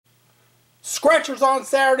Scratchers on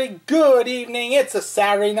Saturday, good evening. It's a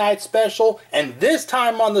Saturday night special, and this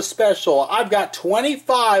time on the special, I've got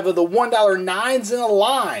 25 of the $1 9s in a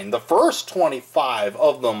line. The first 25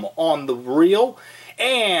 of them on the reel,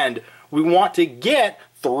 and we want to get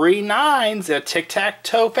 3 9s in a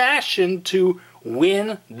tic-tac-toe fashion to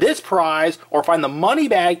win this prize or find the money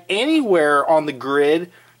bag anywhere on the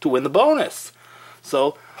grid to win the bonus.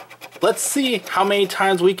 So let's see how many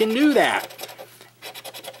times we can do that.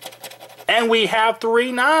 And we have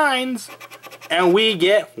 3 9s, and we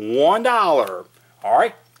get $1.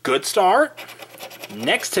 Alright, good start.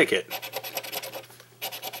 Next ticket.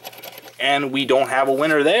 And we don't have a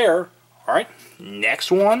winner there. Alright, next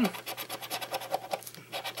one.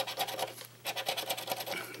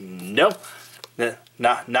 Nope.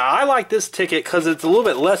 Now I like this ticket because it's a little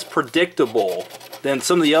bit less predictable than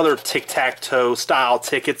some of the other tic-tac-toe style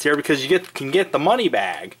tickets here, because you can get the money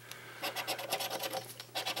bag.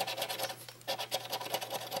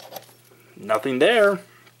 Nothing there.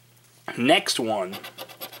 Next one.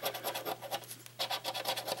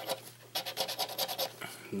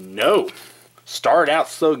 No. Started out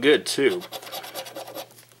so good too.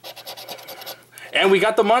 And we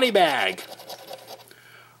got the money bag.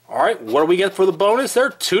 Alright, what do we get for the bonus there?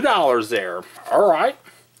 $2 there. Alright.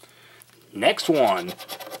 Next one.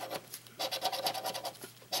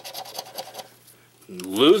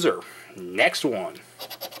 Loser. Next one.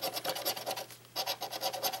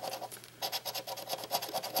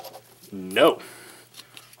 No.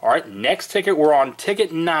 Alright, next ticket, we're on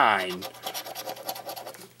ticket 9.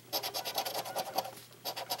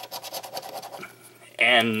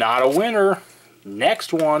 And not a winner.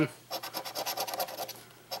 Next one.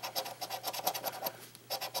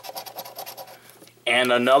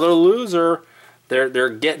 And another loser. They're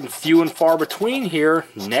getting few and far between here.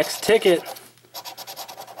 Next ticket.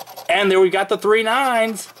 And there we got the 3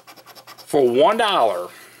 9s for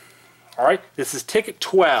 $1. Alright, this is ticket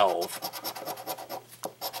 12.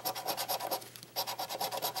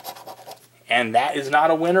 And that is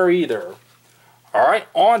not a winner either. Alright,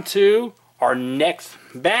 on to our next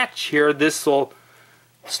batch here. This will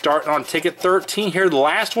start on ticket 13 here. The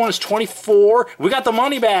last one is 24. We got the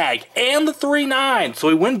money bag and the 3 9s. So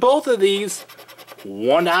we win both of these.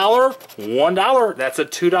 $1, $1. That's a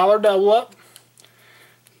 $2 double up.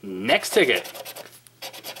 Next ticket.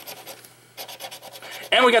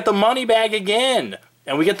 And we got the money bag again.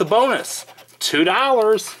 And we get the bonus.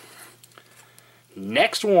 $2.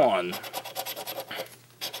 Next one.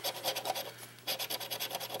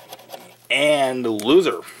 And the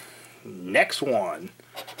loser. Next one.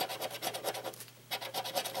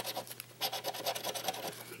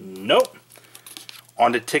 Nope.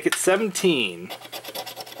 On to ticket 17.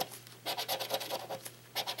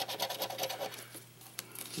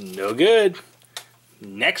 No good.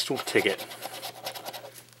 Next ticket.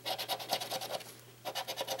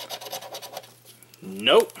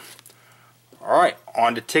 Nope. Alright,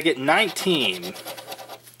 on to ticket 19.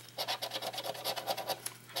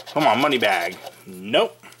 Come on, money bag.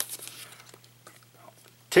 Nope.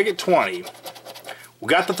 Ticket 20. We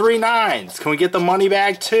got the 3 9s. Can we get the money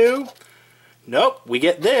bag too? Nope. We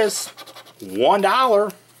get this.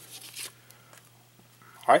 $1.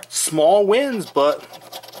 Alright, small wins, but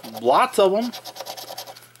lots of them.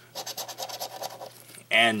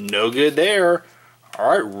 And no good there.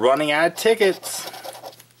 Alright, running out of tickets.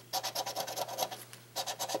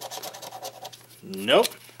 Nope.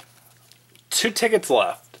 2 tickets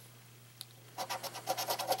left.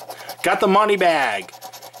 Got the money bag.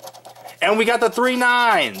 And we got the 3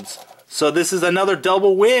 9s. So this is another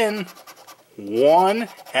double win. 1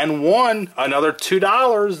 and 1. Another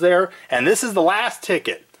 $2 there. And this is the last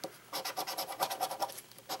ticket.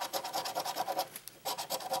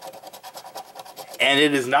 And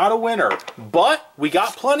it is not a winner. But we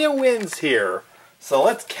got plenty of wins here. So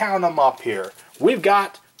let's count them up here. We've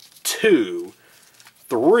got 2,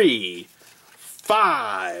 3,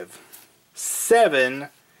 5, 7,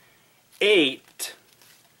 8,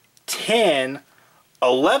 10,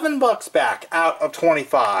 $11 back out of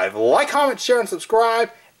 25. Like, comment, share, and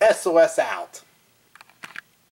subscribe. SOS out.